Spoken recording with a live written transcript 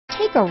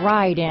Take a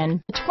ride in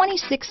the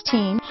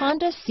 2016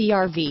 Honda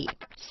CR-V.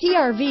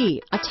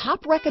 CR-V, a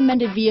top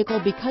recommended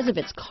vehicle because of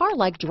its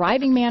car-like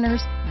driving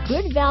manners,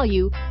 good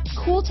value,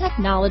 cool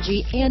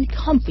technology, and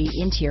comfy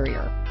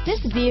interior. This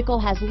vehicle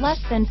has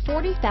less than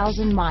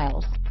 40,000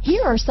 miles.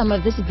 Here are some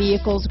of this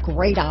vehicle's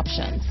great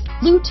options: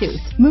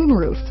 Bluetooth,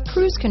 moonroof,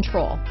 cruise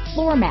control,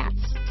 floor mats,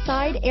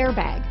 side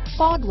airbag,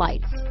 fog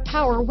lights,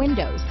 power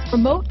windows,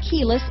 remote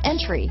keyless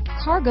entry,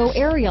 cargo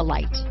area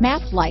light,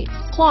 map lights,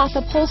 cloth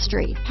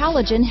upholstery,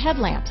 halogen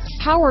headlamps,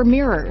 power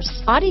mirrors,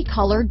 body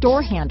color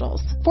door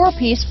handles,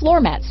 4-piece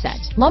floor mat set,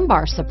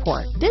 lumbar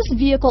support. This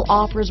vehicle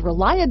offers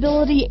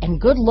reliability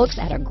and good looks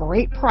at a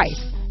great price.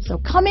 So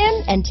come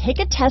in and take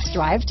a test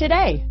drive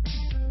today.